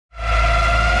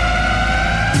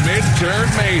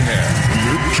Midterm Mayhem.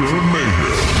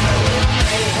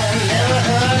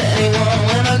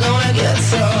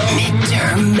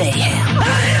 Midterm Mayhem.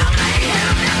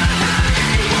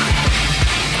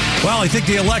 Well, I think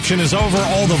the election is over.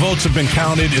 All the votes have been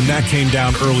counted, and that came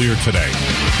down earlier today.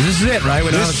 This is it, right?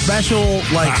 We're not a special,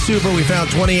 super. We found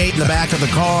 28 in the back of the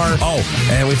car. Oh.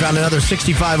 And we found another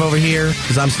 65 over here,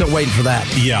 because I'm still waiting for that.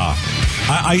 Yeah.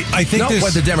 I think this...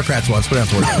 what the Democrats want, so we don't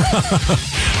have to worry about it.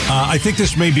 I think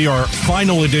this may be our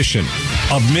final edition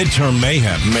of Midterm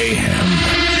Mayhem.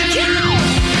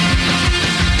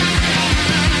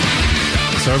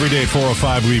 So every day at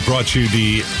 4:05, we brought you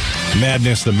the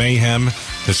madness, the mayhem.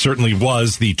 This certainly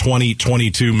was the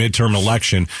 2022 midterm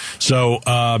election. So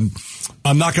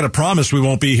I'm not going to promise we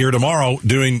won't be here tomorrow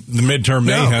doing the midterm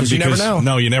mayhem. Because you never know.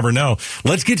 No, you never know.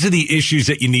 Let's get to the issues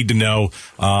that you need to know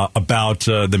about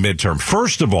the midterm.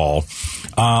 First of all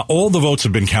the votes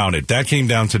have been counted. That came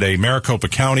down today. Maricopa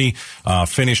County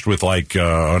finished with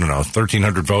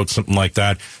 1,300 votes, something like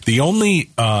that. The only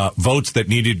votes that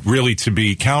needed really to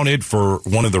be counted for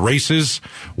one of the races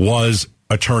was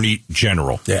Attorney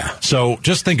General. Yeah. So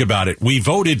just think about it. We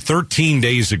voted 13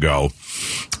 days ago,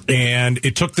 and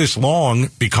it took this long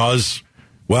because,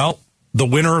 well, the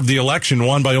winner of the election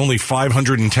won by only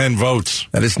 510 votes.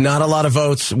 That is not a lot of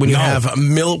votes when you have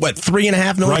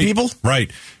 3.5 million people?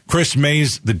 Right. Chris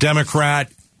Mays, the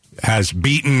Democrat, has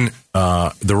beaten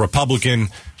the Republican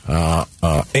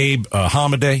Abe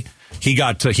Hamadeh.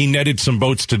 He netted some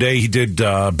votes today. He did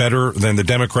better than the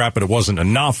Democrat, but it wasn't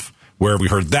enough. Where we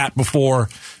heard that before.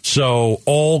 So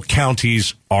all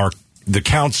counties the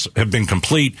counts have been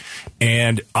complete.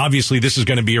 And obviously this is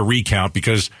going to be a recount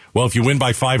because, well, if you win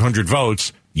by 500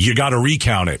 votes, you got to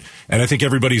recount it. And I think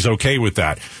everybody's okay with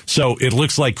that. So it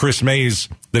looks like Chris Mays,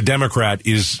 the Democrat,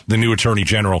 is the new Attorney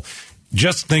General.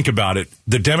 Just think about it.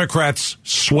 The Democrats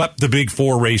swept the big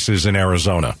four races in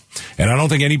Arizona. And I don't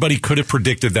think anybody could have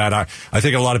predicted that. I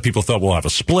think a lot of people thought we'll have a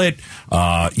split.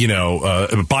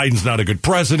 Biden's not a good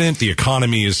president. The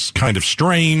economy is kind of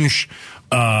strange.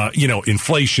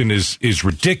 Inflation is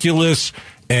ridiculous.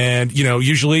 And,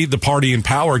 usually the party in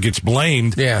power gets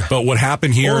blamed. Yeah. But what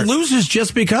happened here... Or loses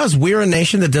just because we're a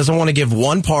nation that doesn't want to give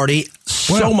one party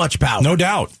so much power. No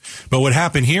doubt. But what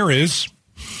happened here is...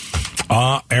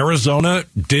 Arizona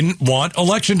didn't want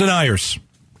election deniers,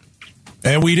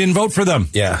 and we didn't vote for them.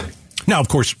 Yeah. Now, of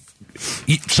course,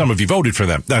 some of you voted for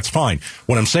them. That's fine.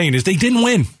 What I'm saying is they didn't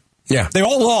win. Yeah. They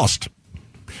all lost.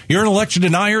 You're an election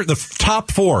denier, the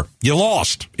top four, you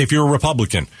lost if you're a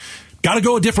Republican. Got to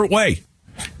go a different way.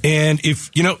 And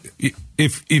if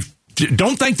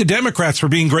don't thank the Democrats for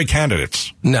being great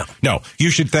candidates. No. You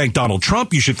should thank Donald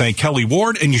Trump, you should thank Kelly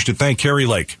Ward, and you should thank Kari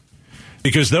Lake.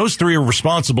 Because those three are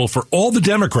responsible for all the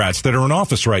Democrats that are in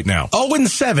office right now.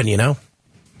 0-7,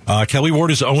 Kelly Ward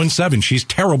is 0-7. She's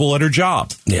terrible at her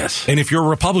job. Yes. And if you're a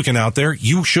Republican out there,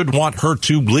 you should want her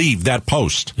to leave that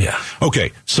post. Yeah.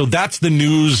 Okay, so that's the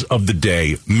news of the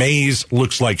day. Mays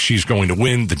looks like she's going to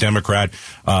win, the Democrat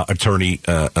Attorney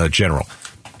General.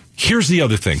 Here's the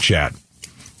other thing, Chad.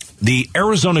 The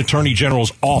Arizona Attorney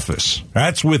General's office,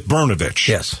 that's with Brnovich.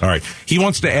 Yes. All right. He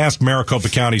wants to ask Maricopa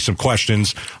County some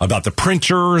questions about the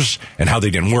printers and how they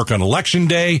didn't work on Election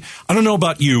Day. I don't know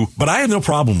about you, but I have no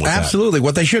problem with that. Absolutely.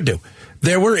 What they should do.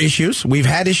 There were issues. We've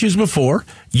had issues before.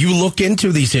 You look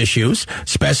into these issues,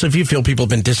 especially if you feel people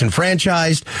have been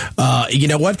disenfranchised. You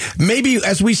know what? Maybe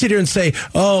as we sit here and say,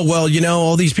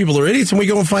 all these people are idiots, and we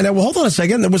go and find out, well, hold on a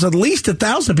second. There was at least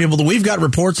 1,000 people that we've got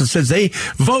reports that says they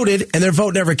voted and their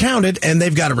vote never counted, and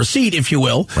they've got a receipt, if you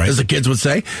will, right, as the kids would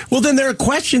say. Well, then there are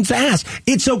questions to ask.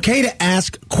 It's okay to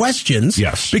ask questions.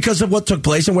 Yes. Because of what took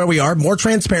place and where we are. More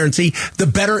transparency, the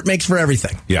better it makes for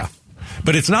everything. Yeah.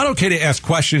 But it's not okay to ask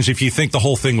questions if you think the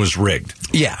whole thing was rigged.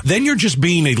 Yeah. Then you're just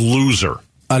being a loser.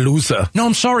 A loser. No,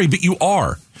 I'm sorry, but you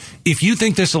are. If you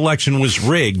think this election was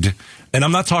rigged, and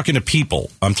I'm not talking to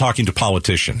people, I'm talking to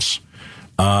politicians.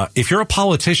 If you're a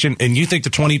politician and you think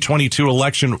the 2022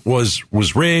 election was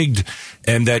rigged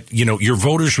and that, your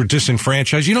voters were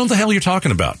disenfranchised, you know what the hell you're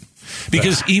talking about.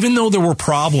 Because even though there were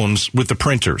problems with the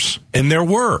printers, and there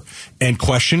were, and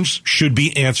questions should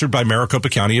be answered by Maricopa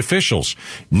County officials,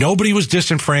 nobody was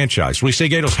disenfranchised. We say,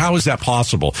 Gatos, how is that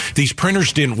possible? These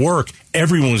printers didn't work.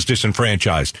 Everyone was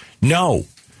disenfranchised. No,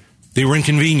 they were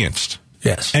inconvenienced.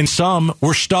 Yes. And some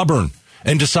were stubborn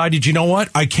and decided, you know what?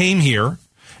 I came here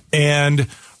and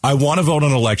I want to vote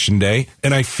on Election Day,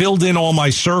 and I filled in all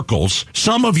my circles.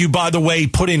 Some of you, by the way,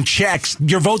 put in checks.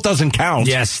 Your vote doesn't count.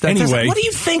 Yes. Anyway. What are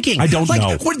you thinking? I don't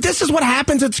know. This is what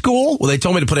happens at school? Well, they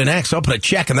told me to put an X. I'll put a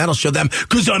check, and that'll show them,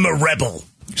 because I'm a rebel.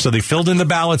 So they filled in the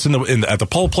ballots at the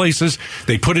poll places.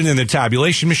 They put it in the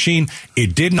tabulation machine.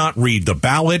 It did not read the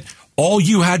ballot. All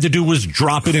you had to do was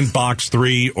drop it in box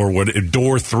 3 or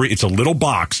door 3. It's a little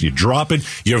box. You drop it,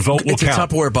 your vote will count. It's a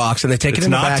Tupperware box, and they take it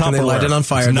in the back and they light it on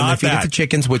fire, and then they feed it to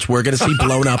chickens, which we're going to see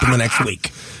blown up in the next week.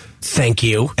 Thank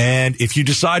you. And if you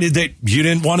decided that you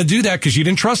didn't want to do that because you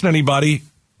didn't trust anybody,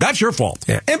 that's your fault.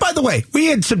 Yeah. And by the way, we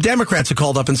had some Democrats who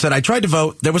called up and said, I tried to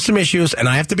vote. There were some issues, and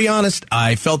I have to be honest,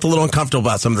 I felt a little uncomfortable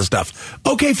about some of the stuff.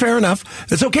 Okay, fair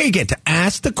enough. It's okay again to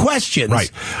ask the questions.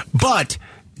 Right. But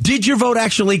did your vote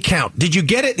actually count? Did you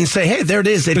get it and say, hey, there it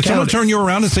is? Did someone turn you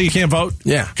around and say you can't vote?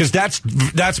 Yeah. Because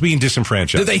that's being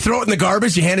disenfranchised. Did they throw it in the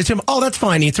garbage? You hand it to him? Oh, that's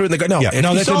fine. He threw it in the garbage. No, yeah,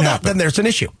 no, that didn't happen. Then there's an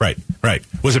issue. Right.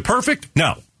 Was it perfect?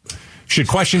 No. Should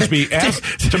questions be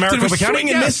asked to Maricopa County?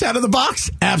 Swing and miss out of the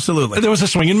box? Absolutely. There was a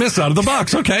swing and miss out of the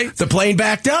box. Okay. The plane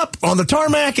backed up on the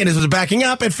tarmac, and as it was backing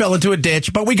up, it fell into a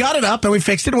ditch. But we got it up, and we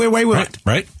fixed it, and we away with it.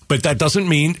 Right. But that doesn't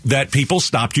mean that people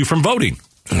stopped you from voting.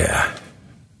 Yeah.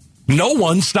 No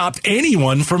one stopped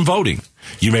anyone from voting.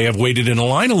 You may have waited in a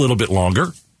line a little bit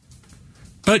longer,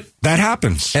 but that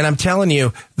happens. And I'm telling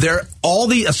you,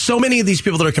 so many of these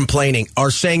people that are complaining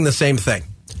are saying the same thing.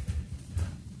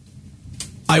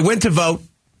 I went to vote.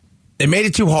 They made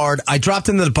it too hard. I dropped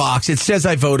into the box. It says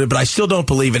I voted, but I still don't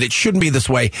believe it. It shouldn't be this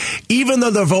way, even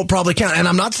though their vote probably counted. And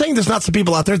I'm not saying there's not some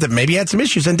people out there that maybe had some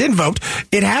issues and didn't vote.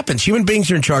 It happens. Human beings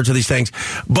are in charge of these things.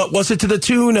 But was it to the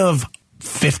tune of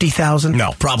 50,000?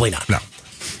 No. Probably not. No.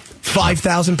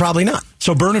 5,000? Probably not.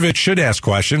 So Brnovich should ask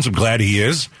questions. I'm glad he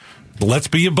is. Let's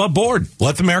be above board.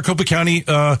 Let the Maricopa County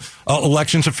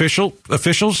elections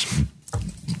officials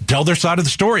tell their side of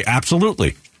the story.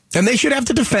 Absolutely. And they should have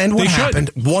to defend what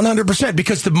happened 100%,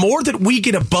 because the more that we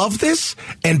get above this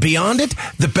and beyond it,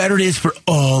 the better it is for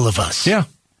all of us. Yeah.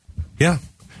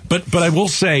 But I will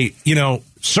say,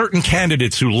 certain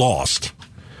candidates who lost,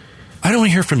 I don't want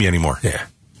to hear from you anymore. Yeah.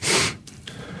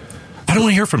 I don't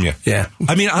want to hear from you. Yeah.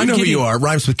 I mean, I know who you are.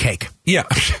 Rhymes with cake. Yeah.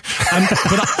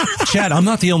 Chad, I'm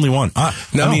not the only one.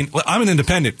 No. I mean, I'm an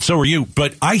independent. So are you.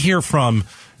 But I hear from,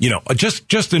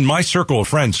 just in my circle of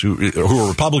friends who are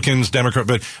Republicans, Democrats,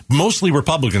 but mostly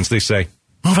Republicans, they say,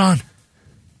 move on.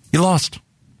 You lost.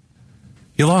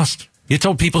 You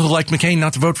told people who liked McCain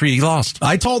not to vote for you. You lost.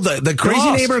 I told the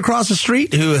crazy neighbor across the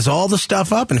street who has all the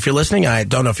stuff up. And if you're listening, I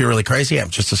don't know if you're really crazy. I'm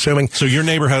just assuming. So your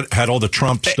neighbor had all the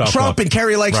Trump stuff Trump up. and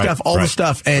Kerry Lake stuff, all the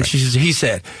stuff. And he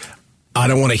said, I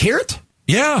don't want to hear it.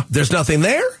 Yeah. There's nothing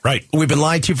there. Right. We've been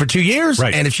lied to for 2 years.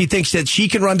 Right. And if she thinks that she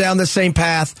can run down the same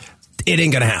path, it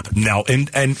ain't going to happen. No,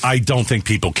 and I don't think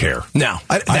people care. No.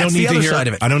 That's I don't need the other to hear, side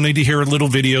of it. I don't need to hear little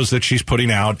videos that she's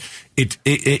putting out.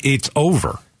 It's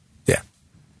over. Yeah.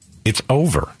 It's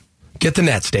over. Get the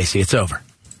net, Stacey. It's over.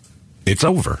 It's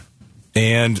over.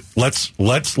 And let's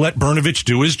let Brnovich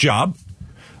do his job.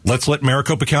 Let's let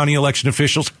Maricopa County election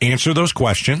officials answer those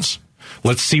questions.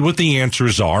 Let's see what the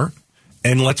answers are.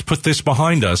 And let's put this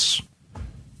behind us.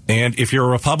 And if you're a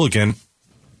Republican,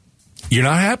 you're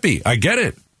not happy. I get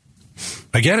it.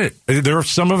 There are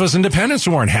some of us independents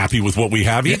who aren't happy with what we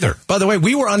have either. By the way,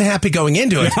 we were unhappy going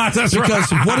into it. That's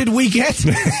because right. What did we get?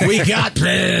 We got...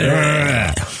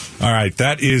 All right,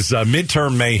 that is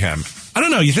midterm mayhem. I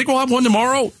don't know. You think we'll have one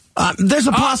tomorrow? There's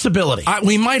a possibility.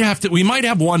 We might have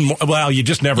one more. Well, you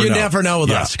just never know. You never know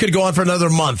with us. It could go on for another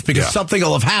month because something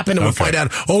will have happened and we'll find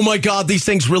out, oh my God, these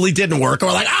things really didn't work. Or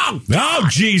we're like,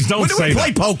 geez, don't say that.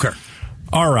 Play poker.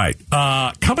 All right.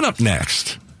 Coming up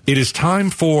next, it is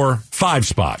time for 5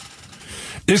 Spot.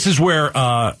 This is where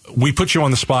we put you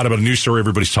on the spot about a news story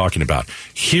everybody's talking about.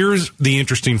 Here's the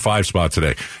interesting 5 Spot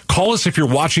today. Call us if you're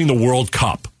watching the World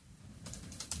Cup.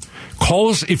 Call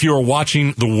us if you're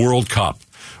watching the World Cup.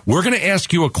 We're going to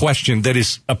ask you a question that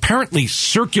is apparently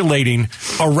circulating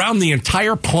around the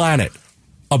entire planet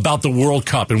about the World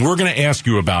Cup, and we're going to ask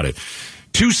you about it.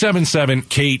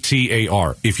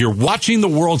 277-KTAR. If you're watching the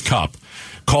World Cup,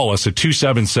 call us at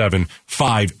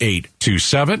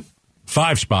 277-5827.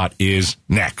 5 Spot is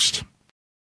next.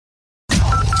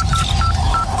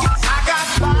 I got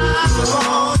 5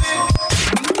 on it.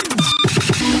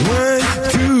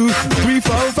 1, 2, 3,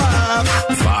 4, 5.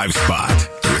 5 Spot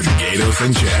with Gatos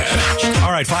and Chad.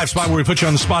 All right, 5 Spot, where we put you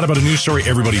on the spot about a news story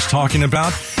everybody's talking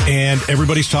about, and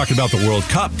everybody's talking about the World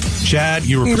Cup. Chad,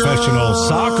 you're a professional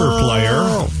soccer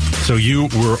player, so you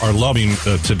are loving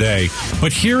today.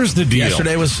 But here's the deal.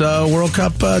 Yesterday was World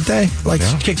Cup day.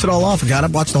 Kicks it all off. I got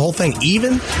up, watched the whole thing.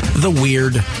 Even the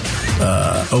weird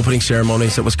opening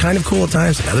ceremonies. It was kind of cool at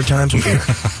times, and other times weird.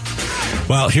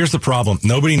 Well, here's the problem.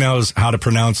 Nobody knows how to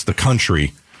pronounce the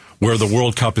country where the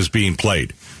World Cup is being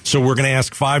played. So we're going to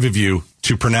ask 5 of you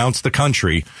to pronounce the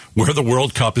country where the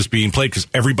World Cup is being played because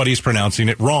everybody's pronouncing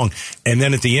it wrong. And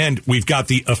then at the end, we've got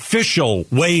the official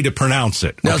way to pronounce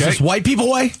it. Now, is this white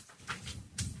people way?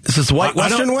 Is this white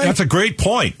Western way? That's a great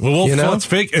point. Well, let's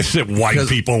fake. Is it white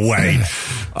people way?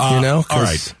 All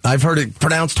right. I've heard it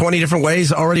pronounced 20 different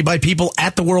ways already by people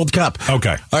at the World Cup. Okay.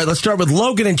 All right, let's start with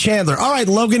Logan and Chandler. All right,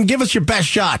 Logan, give us your best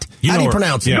shot. How do you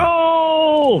pronounce it?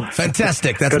 Goal!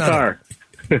 Fantastic. That's Qatar.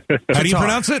 How do you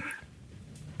pronounce it?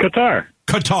 Qatar.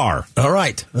 Qatar. All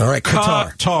right.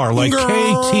 Qatar. Qatar, like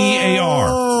K-T-A-R.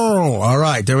 All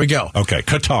right, there we go. Okay,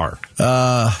 Qatar.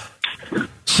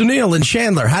 Sunil and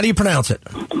Chandler, how do you pronounce it?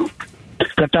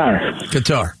 Qatar.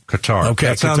 Okay,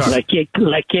 that sounds like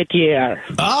KTAR.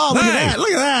 Oh, look at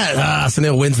that.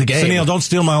 Sunil wins the game. Sunil, don't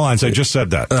steal my lines. I just said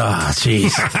that.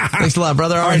 Jeez. Thanks a lot,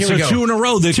 brother. All right, here so we go. 2 in a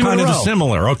row. They're kind of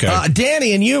similar. Okay.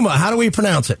 Danny and Yuma, how do we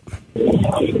pronounce it?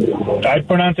 I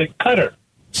pronounce it Qatar.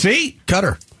 See?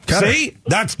 Qatar. See?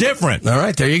 That's different. All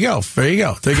right, there you go.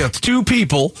 It's 2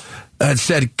 people that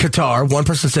said Qatar. One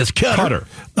person says Qatar.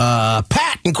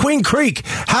 Pat in Queen Creek,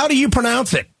 how do you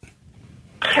pronounce it?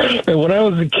 When I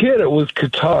was a kid, it was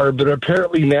Qatar, but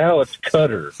apparently now it's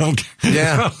Qatar. Okay.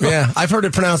 Yeah. I've heard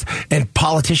it pronounced, and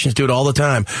politicians do it all the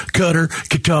time.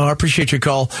 Qatar. Appreciate your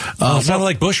call. It sounded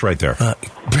like Bush right there.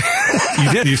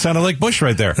 You did. You sounded like Bush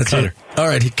right there. That's Qatar. All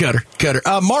right,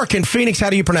 Qatar. Mark in Phoenix, how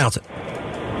do you pronounce it?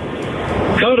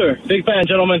 Qatar. Big fan,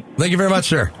 gentlemen. Thank you very much,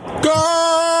 sir.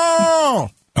 Go!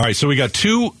 All right, so we got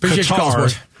 2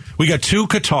 Qatars. We got 2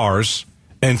 Qatars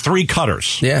and 3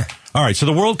 Qatars. Yeah. All right, so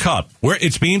the World Cup, where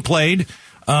it's being played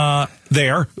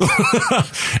there.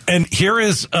 And here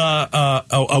is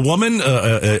a woman,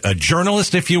 a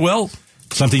journalist, if you will,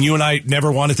 something you and I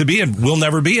never wanted to be and will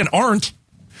never be and aren't.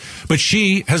 But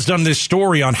she has done this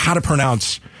story on how to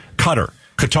pronounce Qatar.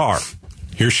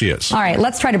 Here she is. All right,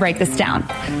 let's try to break this down.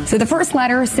 So the first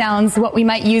letter sounds what we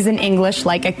might use in English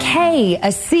like a K,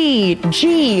 a C,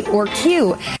 G, or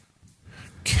Q. All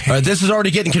right, this is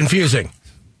already getting confusing.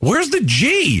 Where's the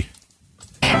G?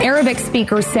 Arabic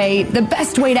speakers say the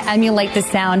best way to emulate the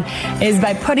sound is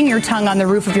by putting your tongue on the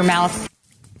roof of your mouth.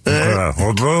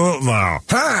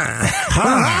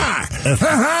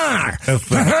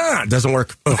 Doesn't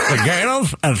work.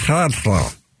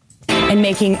 And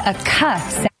making a K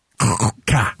sound.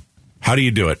 How do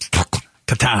you do it?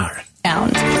 Qatar.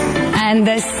 And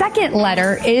the second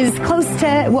letter is close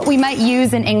to what we might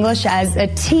use in English as a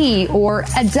T or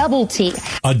a double T.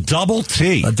 A double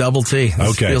T. A double T. This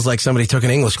okay. Feels like somebody took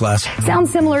an English class.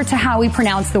 Sounds similar to how we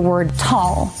pronounce the word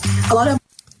tall. A lot of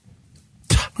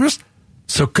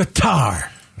So Qatar.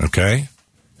 Okay.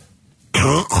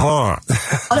 A lot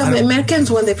of Americans,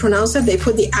 when they pronounce it, they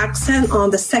put the accent on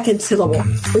the second syllable,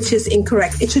 which is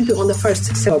incorrect. It should be on the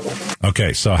first syllable.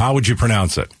 Okay, so how would you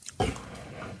pronounce it?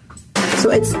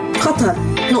 So it's Qatar,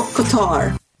 not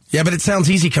Qatar. Yeah, but it sounds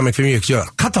easy coming from you.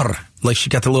 Qatar. Like she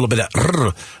got a little bit of...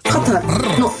 Qatar,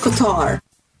 not Qatar.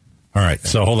 All right,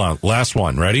 so hold on. Last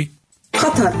one. Ready?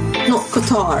 Qatar, not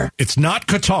Qatar. It's not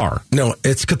Qatar. No,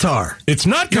 it's Qatar. It's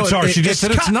not Qatar. She just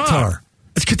said it's not.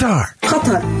 It's Qatar.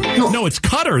 Qatar, no. No, it's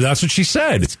Qatar. That's what she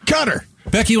said. It's Qatar.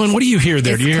 Becky Lynn, what do you hear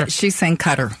there? Do you hear? She's saying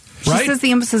Qatar. She Right? says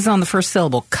the emphasis is on the first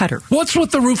syllable, Qatar. What's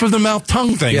with the roof of the mouth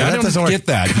tongue thing? Yeah, I that don't doesn't work. get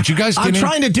that. Did you guys get I'm in?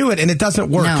 trying to do it, and it doesn't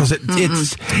work No. because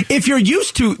it's if you're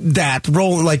used to that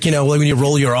roll, like like when you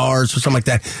roll your R's or something like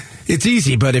that, it's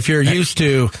easy. But if you're used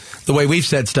to the way we've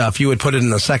said stuff, you would put it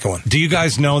in the second one. Do you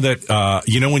guys know that,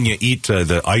 when you eat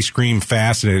the ice cream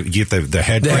fast and you get the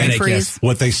head The cramp, headache, freeze.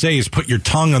 what they say is put your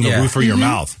tongue on the roof of your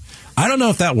mouth. I don't know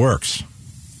if that works.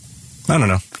 I don't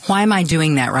know. Why am I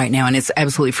doing that right now? And it's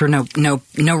absolutely for no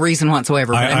reason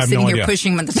whatsoever. But I I'm have sitting no here idea.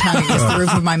 pushing the tongue against the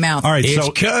roof of my mouth. All right, It's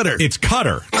so Qatar. It's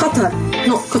Qatar. Qatar,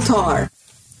 not Qatar.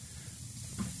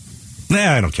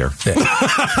 Nah, I don't care. You're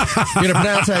gonna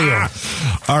pronounce how you want.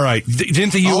 All right,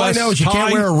 didn't the U.S. All I know is you can't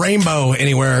tie? wear a rainbow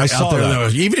anywhere I out saw there. that. Though.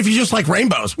 Even if you just like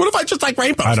rainbows. What if I just like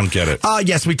rainbows? I don't get it.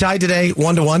 Yes, we tied today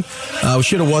 1-1. We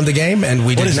should have won the game, and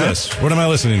we What did is not. this? What am I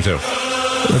listening to?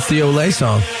 That's the Olay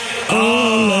song.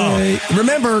 Olay.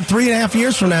 Remember, 3.5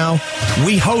 years from now,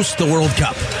 we host the World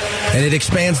Cup. And it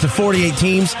expands to 48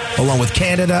 teams, along with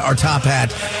Canada, our top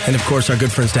hat, and, of course, our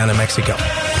good friends down in Mexico.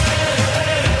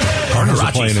 Cardinals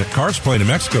playing in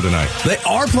Mexico tonight. They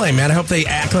are playing, man. I hope they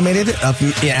acclimated up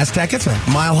in Aztec. It's a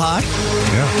mile high.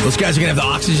 Yeah. Those guys are going to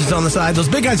have the oxygens on the side. Those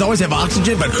big guys always have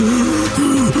oxygen, but...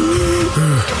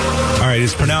 All right,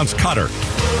 it's pronounced Qatar.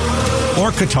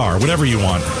 Or Qatar, whatever you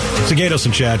want. It's a Gatos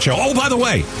and Chad show. Oh, by the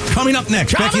way, coming up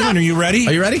next, Becky Lynn, are you ready?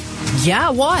 Are you ready? Yeah,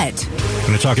 what? I'm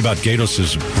going to talk about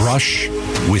Gatos' brush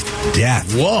with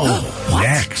death. Whoa.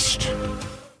 Next.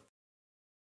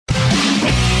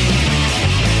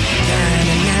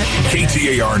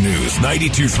 KTAR News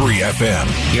 92.3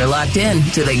 FM. You're locked in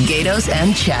to the Gatos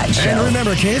and Chad Show. And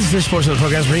remember, kids, this portion of the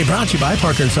program is being brought to you by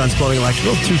Parker & Sons Plumbing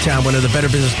Electrical, two-time winner of the Better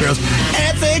Business Bureau's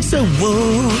Ethics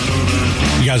Award.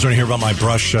 You guys want to hear about my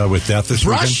brush with death this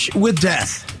weekend? Brush with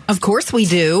death. Of course we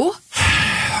do.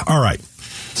 All right.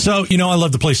 So, I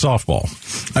love to play softball.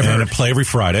 I've heard. I play every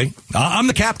Friday. I'm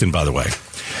the captain, by the way.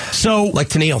 So, like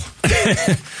to kneel.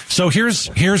 So here's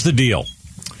the deal.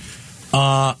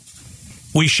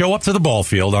 We show up to the ball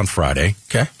field on Friday.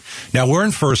 Okay. Now, we're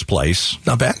in first place.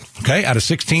 Not bad. Okay, out of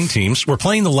 16 teams. We're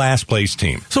playing the last place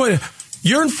team. So wait,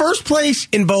 you're in first place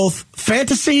in both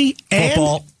fantasy and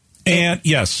football. And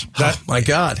yes. Oh, my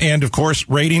God. And, of course,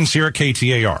 ratings here at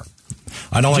KTAR.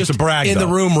 I don't like to brag, in though.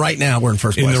 the room right now, we're in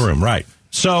first place. In the room, right.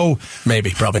 So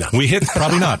probably not.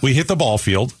 Probably not. We hit the ball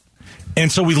field. And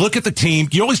so we look at the team.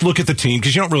 You always look at the team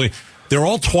because you don't really, they're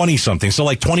all 20-something. So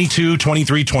like 22,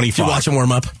 23, 25. Did you watch them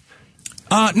warm up?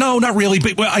 No, not really.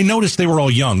 But I noticed they were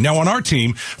all young. Now on our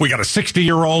team, we got a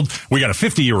 60-year-old, we got a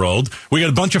 50-year-old, we got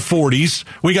a bunch of 40s,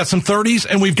 we got some 30s,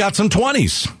 and we've got some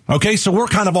 20s. Okay, so we're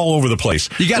kind of all over the place.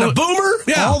 You got a boomer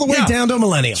all the way down to a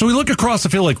millennial. So we look across the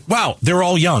field like, wow, they're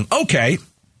all young. Okay.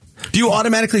 Do you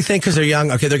automatically think because they're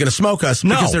young, okay, they're going to smoke us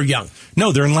because they're young?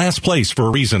 No, they're in last place for a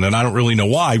reason, and I don't really know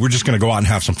why. We're just going to go out and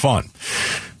have some fun.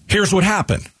 Here's what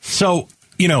happened. So,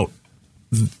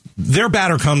 their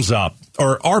batter comes up,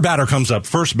 or our batter comes up,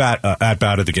 first at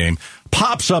bat of the game,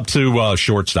 pops up to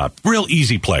shortstop. Real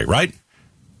easy play, right?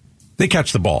 They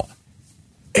catch the ball.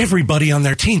 Everybody on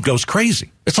their team goes crazy.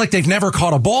 It's like they've never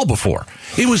caught a ball before.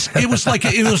 It was like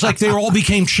they all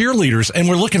became cheerleaders, and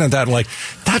we're looking at that like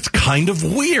that's kind of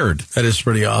weird. That is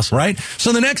pretty awesome, right?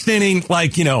 So the next inning,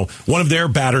 one of their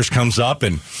batters comes up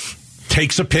and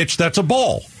takes a pitch that's a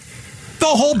ball. The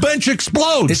whole bench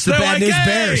explodes. It's the Bad News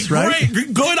Bears, right?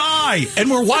 Great, good eye.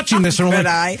 And we're watching this, and we're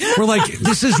like,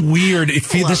 this is weird.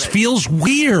 This feels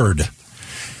weird.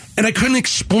 And I couldn't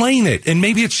explain it. And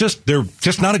maybe it's just, they're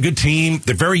just not a good team.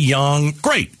 They're very young.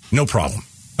 Great. No problem.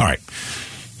 All right.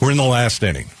 We're in the last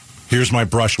inning. Here's my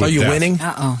brush with death. Are you winning?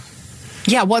 Uh-oh.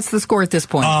 Yeah, what's the score at this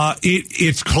point?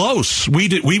 It's close. We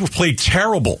played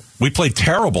terrible.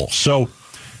 So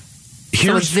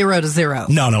it's 0-0.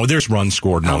 No, there's runs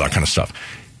scored and all that kind of stuff.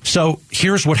 So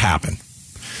here's what happened.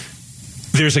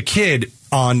 There's a kid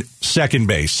on second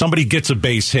base. Somebody gets a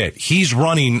base hit. He's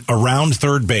running around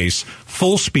third base,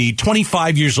 full speed,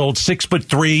 25 years old,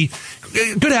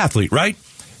 6'3", good athlete, right?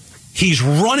 He's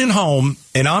running home,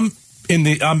 and I'm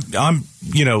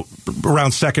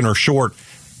around second or short,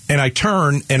 and I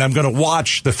turn and I'm going to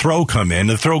watch the throw come in.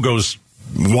 The throw goes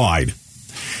wide.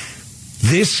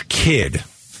 This kid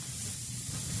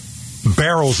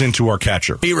barrels into our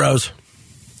catcher. Heroes.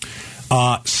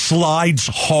 Slides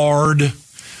hard.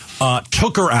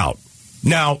 Took her out.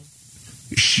 Now,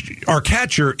 our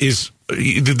catcher is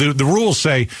the rules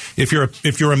say if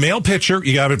you're a male pitcher,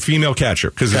 you got a female catcher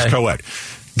because it's co-ed.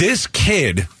 This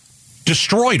kid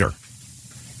destroyed her,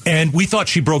 and we thought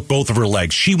she broke both of her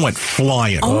legs. She went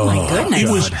flying. Oh my goodness! It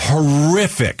was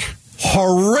horrific.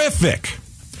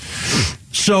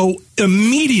 So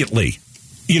immediately,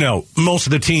 most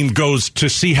of the team goes to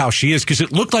see how she is because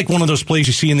it looked like one of those plays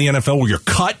you see in the NFL where you're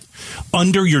cut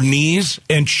under your knees,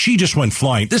 and she just went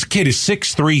flying. This kid is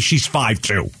 6'3", she's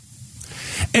 5'2".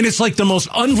 And it's like the most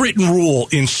unwritten rule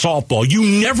in softball.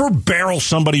 You never barrel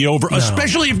somebody over,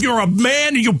 especially if you're a man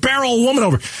and you barrel a woman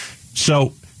over.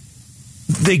 So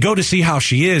they go to see how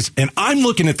she is, and I'm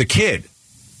looking at the kid.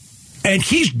 And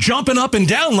he's jumping up and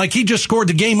down like he just scored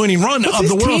the game-winning run of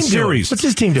the World Series. What's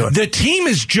his team doing? The team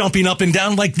is jumping up and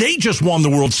down like they just won the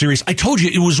World Series. I told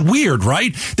you, it was weird,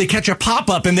 right? They catch a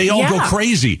pop-up and they all go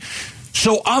crazy.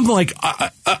 So I'm like,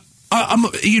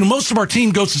 most of our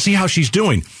team goes to see how she's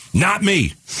doing. Not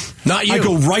me. Not you. I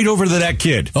go right over to that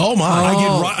kid. Oh,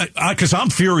 my. Because I'm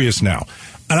furious now.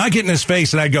 And I get in his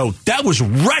face and I go, that was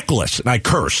reckless. And I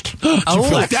cursed.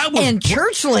 That was in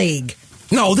church league.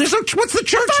 No, what's the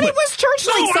church league? It was church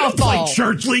league softball. I don't play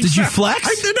church league. Did you flex?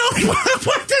 I did not.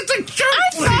 What is a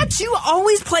church league? I thought you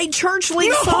always played church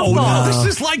league softball. No, this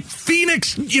is like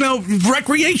Phoenix,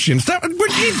 recreation. Don't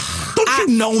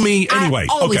you know me? Anyway,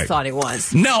 I always thought it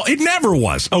was. No, it never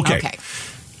was. Okay.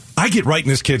 I get right in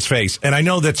this kid's face, and I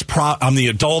know I'm the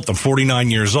adult. I'm 49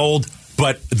 years old,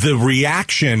 but the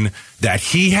reaction that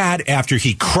he had after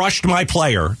he crushed my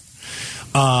player.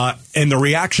 And the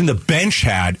reaction the bench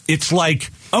had, it's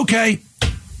like, okay,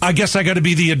 I guess I got to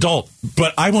be the adult.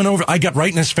 But I went over, I got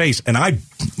right in his face, and I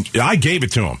gave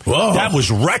it to him. Whoa. That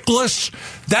was reckless.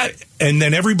 And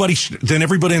then everybody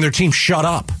in their team shut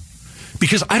up.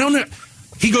 Because I don't know.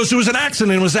 He goes, it was an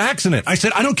accident. It was an accident. I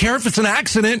said, I don't care if it's an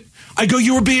accident. I go,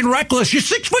 you were being reckless. You're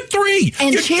 6'3".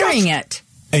 And You're cheering it.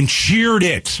 And cheered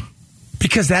it.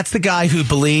 Because that's the guy who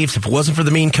believes if it wasn't for the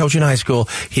mean coach in high school,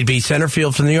 he'd be center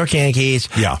field for the New York Yankees.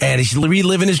 Yeah. And he's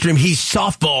reliving his dream. He's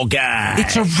softball guy.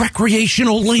 It's a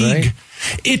recreational league. Right.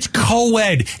 It's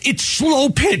co-ed. It's slow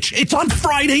pitch. It's on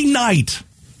Friday night.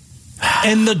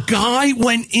 And the guy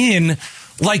went in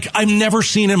like I've never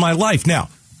seen in my life. Now,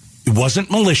 it wasn't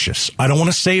malicious. I don't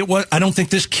want to say it was. I don't think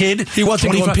this kid. He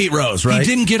wasn't going Pete Rose, right? He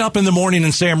didn't get up in the morning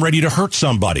and say, I'm ready to hurt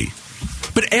somebody.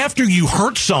 But after you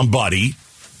hurt somebody,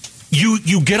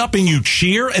 you get up and you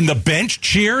cheer, and the bench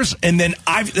cheers, and then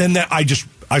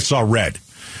I saw red.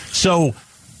 So,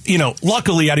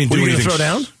 luckily I didn't do anything. Were you going to throw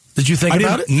down? Did you think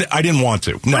about it? I didn't want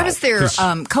to. No. Where was their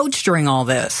coach during all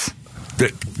this?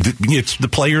 It's the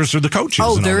players or the coaches.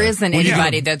 Oh, there isn't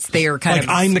anybody that's there kind of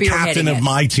I'm the captain of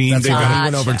my team. That's why I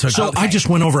went over and took So I just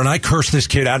went over and I cursed this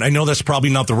kid out. I know that's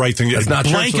probably not the right thing. It's not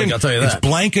church league, I'll tell you that. It's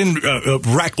blank and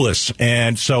reckless.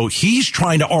 And so he's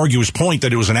trying to argue his point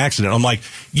that it was an accident. I'm like,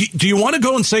 do you want to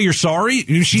go and say you're sorry?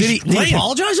 Did he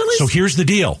apologize at least? So here's the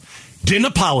deal. Didn't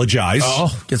apologize.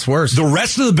 Oh, gets worse. The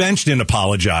rest of the bench didn't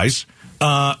apologize.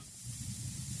 After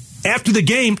the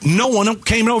game, no one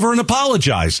came over and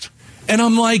apologized. And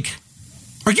I'm like,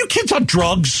 are you kids on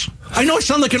drugs? I know I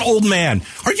sound like an old man.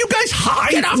 Are you guys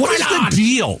high? What is the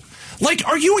deal? Like,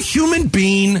 are you a human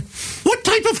being? What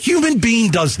type of human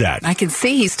being does that? I can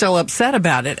see he's still upset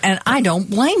about it, and I don't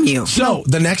blame you. So,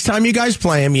 the next time you guys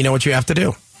play him, you know what you have to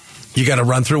do. You got to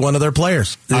run through one of their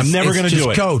players. I'm never going to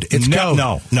do it. Code. It's code.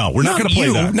 No, we're not going to play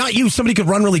that. Not you. Somebody could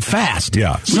run really fast.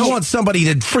 Yeah. You want somebody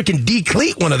to freaking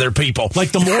decleat one of their people.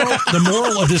 Like the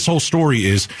moral of this whole story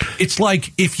is, it's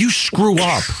like if you screw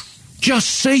up, just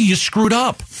say you screwed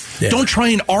up. Yeah. Don't try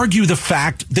and argue the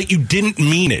fact that you didn't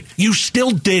mean it. You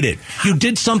still did it. You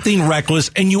did something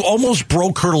reckless, and you almost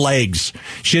broke her legs.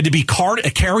 She had to be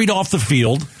carried off the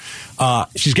field.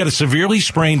 She's got a severely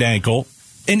sprained ankle.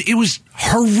 And it was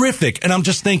horrific. And I'm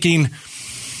just thinking,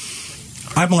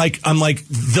 I'm like,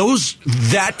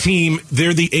 that team,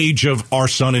 they're the age of our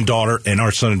son and daughter, and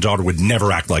our son and daughter would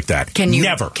never act like that.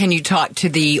 Never. Can you talk to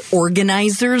the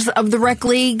organizers of the rec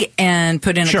league and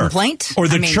put in a complaint? Or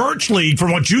the church league,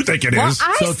 from what you think it is.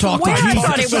 So talk to Jesus. I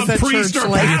thought it was a priest church or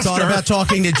league. pastor. Have you thought about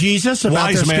talking to Jesus about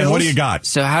Wise their man, skills? what do you got?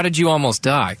 So how did you almost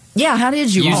die? Yeah, how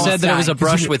did you You almost said that die? it was a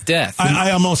brush with death.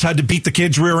 I almost had to beat the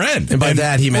kid's rear end. And by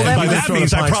that, he meant... By that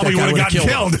means I probably would have gotten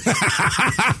killed.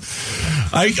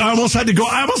 I almost had to go...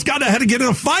 I almost had to get in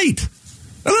a fight.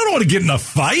 I don't want to get in a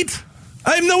fight.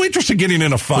 I have no interest in getting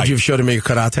in a fight. Would you have showed him your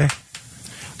karate?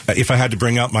 If I had to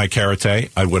bring out my karate,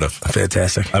 I would have.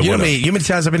 Fantastic. I would have. You many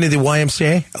times I've been to the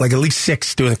YMCA? Like at least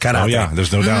 6 doing karate. Oh, yeah,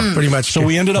 there's no doubt. Pretty much. So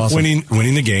we ended up awesome.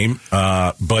 winning the game,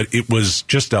 but it was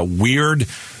just a weird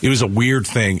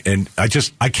thing. And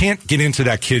I can't get into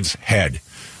that kid's head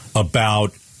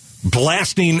about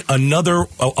blasting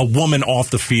a woman off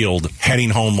the field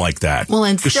heading home like that. Well,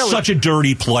 and it was still, such a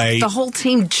dirty play. The whole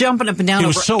team jumping up and down It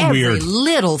was over so every weird.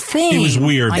 little thing. It was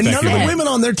weird. And none of the women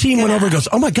on their team went over and goes,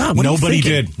 oh, my God, what Nobody are you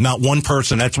thinking? did. Not one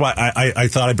person. That's why I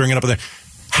thought I'd bring it up.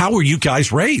 How were you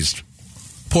guys raised?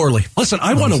 Poorly. Listen,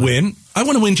 I want to win. I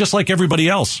want to win just like everybody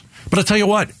else. But I'll tell you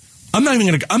what. I'm not even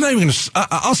going to.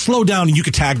 I'll slow down and you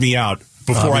can tag me out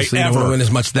before Obviously, I ever you don't win as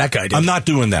much as that guy did. I'm not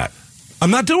doing that. I'm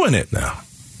not doing it. No.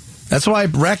 That's why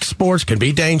rec sports can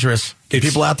be dangerous.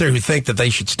 People out there who think that they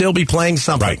should still be playing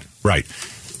something. Right.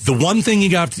 The one thing you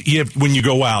have when you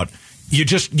go out, you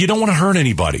don't want to hurt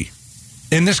anybody.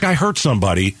 And this guy hurt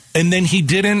somebody, and then he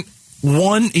didn't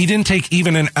take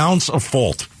even an ounce of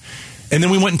fault. And then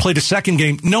we went and played a second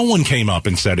game. No one came up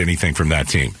and said anything from that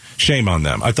team. Shame on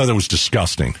them. I thought that was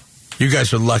disgusting. You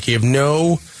guys are lucky.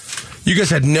 You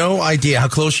guys had no idea how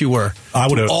close you were. I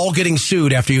would have all getting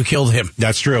sued after you killed him.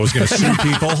 That's true. I was going to sue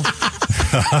people.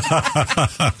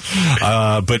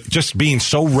 But just being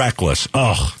so reckless.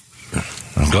 Oh,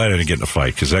 I'm glad I didn't get in a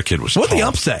fight because that kid was What'd the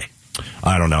ump say?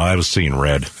 I don't know. I was seeing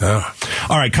red. Oh.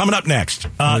 All right, coming up next.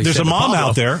 There's a mom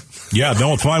out there. Yeah,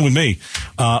 no, it's fine with me.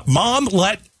 Mom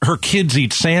let her kids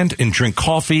eat sand and drink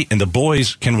coffee, and the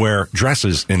boys can wear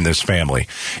dresses in this family.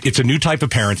 It's a new type of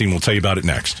parenting. We'll tell you about it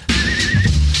next.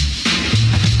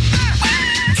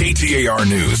 KTAR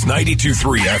News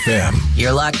 92.3 FM.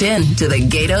 You're locked in to the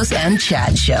Gatos and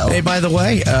Chad Show. Hey, by the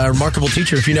way, a remarkable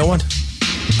teacher, if you know one.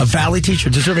 A Valley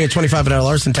teacher deserving a $25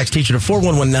 Larson text teacher to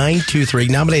 411923.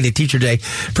 Nominated Teacher Day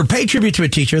for pay tribute to a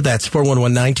teacher. That's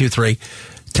 411923.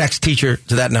 Text teacher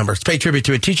to that number. It's pay tribute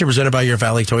to a teacher presented by your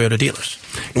Valley Toyota dealers.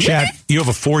 Chad, you have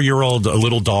a 4-year-old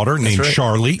little daughter named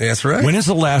Charlie. That's right. When is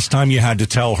the last time you had to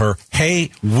tell her, hey,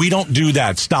 we don't do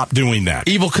that. Stop doing that?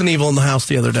 Evil Knievel in the house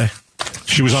the other day.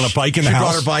 She was on a bike in the She house?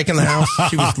 brought her bike in the house.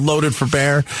 She was loaded for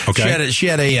bear. Okay. She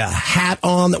had a hat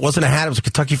on that wasn't a hat. It was a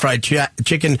Kentucky Fried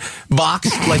Chicken box.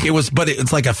 But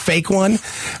it's like a fake one,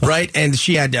 right? And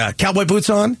she had cowboy boots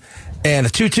on and a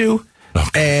tutu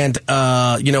and,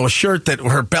 a shirt that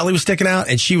her belly was sticking out.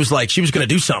 And she was like, she was going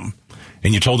to do something.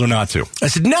 And you told her not to? I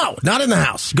said, no, not in the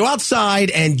house. Go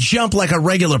outside and jump like a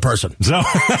regular person.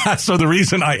 So the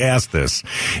reason I asked this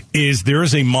is there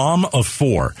is a mom of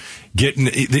 4 getting,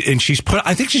 and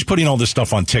I think she's putting all this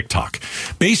stuff on TikTok.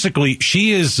 Basically,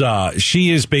 she is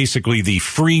basically the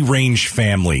free range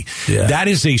family. Yeah. That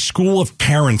is a school of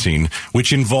parenting,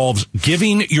 which involves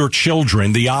giving your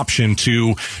children the option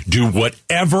to do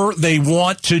whatever they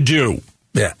want to do.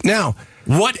 Yeah. Now,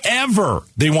 whatever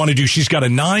they want to do. She's got a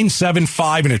 9, 7,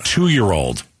 5, and a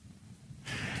 2-year-old.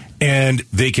 And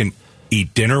they can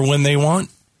eat dinner when they want,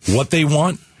 what they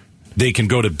want. They can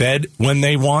go to bed when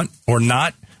they want or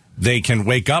not. They can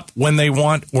wake up when they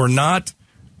want or not.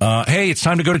 Hey, it's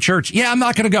time to go to church. Yeah, I'm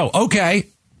not going to go. Okay.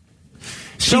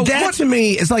 So that to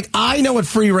me is like, I know what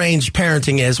free range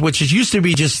parenting is, which is used to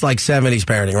be just like 70s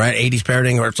parenting, right? 80s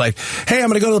parenting, where it's like, hey, I'm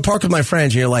going to go to the park with my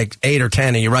friends. And you're like 8 or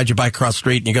 10 and you ride your bike across the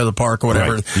street and you go to the park or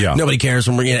whatever. Right. Yeah. Nobody cares.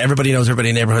 And everybody knows everybody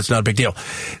in the neighborhood. It's not a big deal.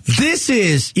 This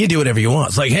is, you do whatever you want.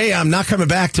 It's like, hey, I'm not coming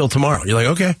back till tomorrow. You're like,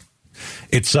 okay.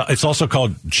 It's also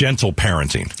called gentle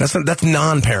parenting. That's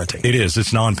non-parenting. It is.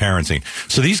 It's non-parenting.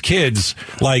 So these kids,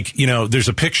 there's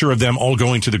a picture of them all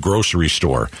going to the grocery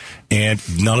store, and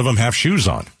none of them have shoes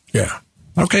on. Yeah.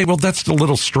 Okay, well, that's a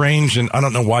little strange, and I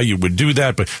don't know why you would do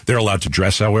that, but they're allowed to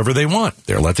dress however they want.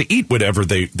 They're allowed to eat whatever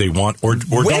they want or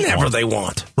whenever they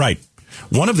want. Right.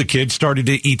 One of the kids started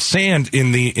to eat sand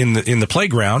in the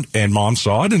playground, and mom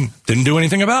saw it and didn't do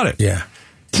anything about it. Yeah.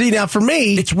 See, now for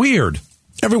me, it's weird.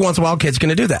 Every once in a while, kids going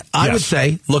to do that. I would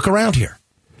say, look around here.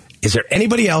 Is there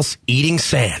anybody else eating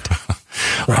sand?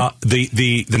 Right.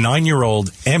 The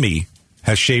 9-year-old Emmy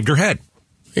has shaved her head.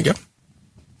 There you go.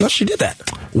 No, she did that.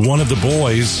 One of the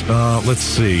boys, let's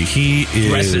see, he is...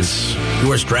 Dresses. He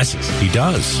wears dresses. He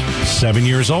does. 7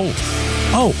 years old.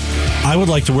 Oh, I would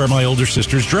like to wear my older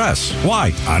sister's dress.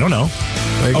 Why? I don't know.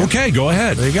 Okay, go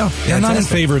ahead. There you go. Yeah, I'm not in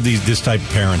favor of this type of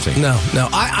parenting. No.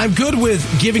 I'm good with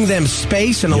giving them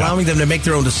space and allowing them to make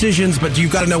their own decisions, but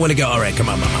you've got to know when to go. All right, come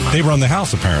on. They run the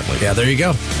house, apparently. Yeah, there you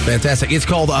go. Fantastic. It's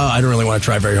called, I don't really want to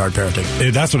try very hard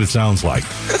parenting. That's what it sounds like.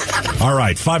 All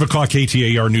right, 5 o'clock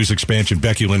KTAR News Expansion.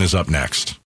 Becky Lynn is up next.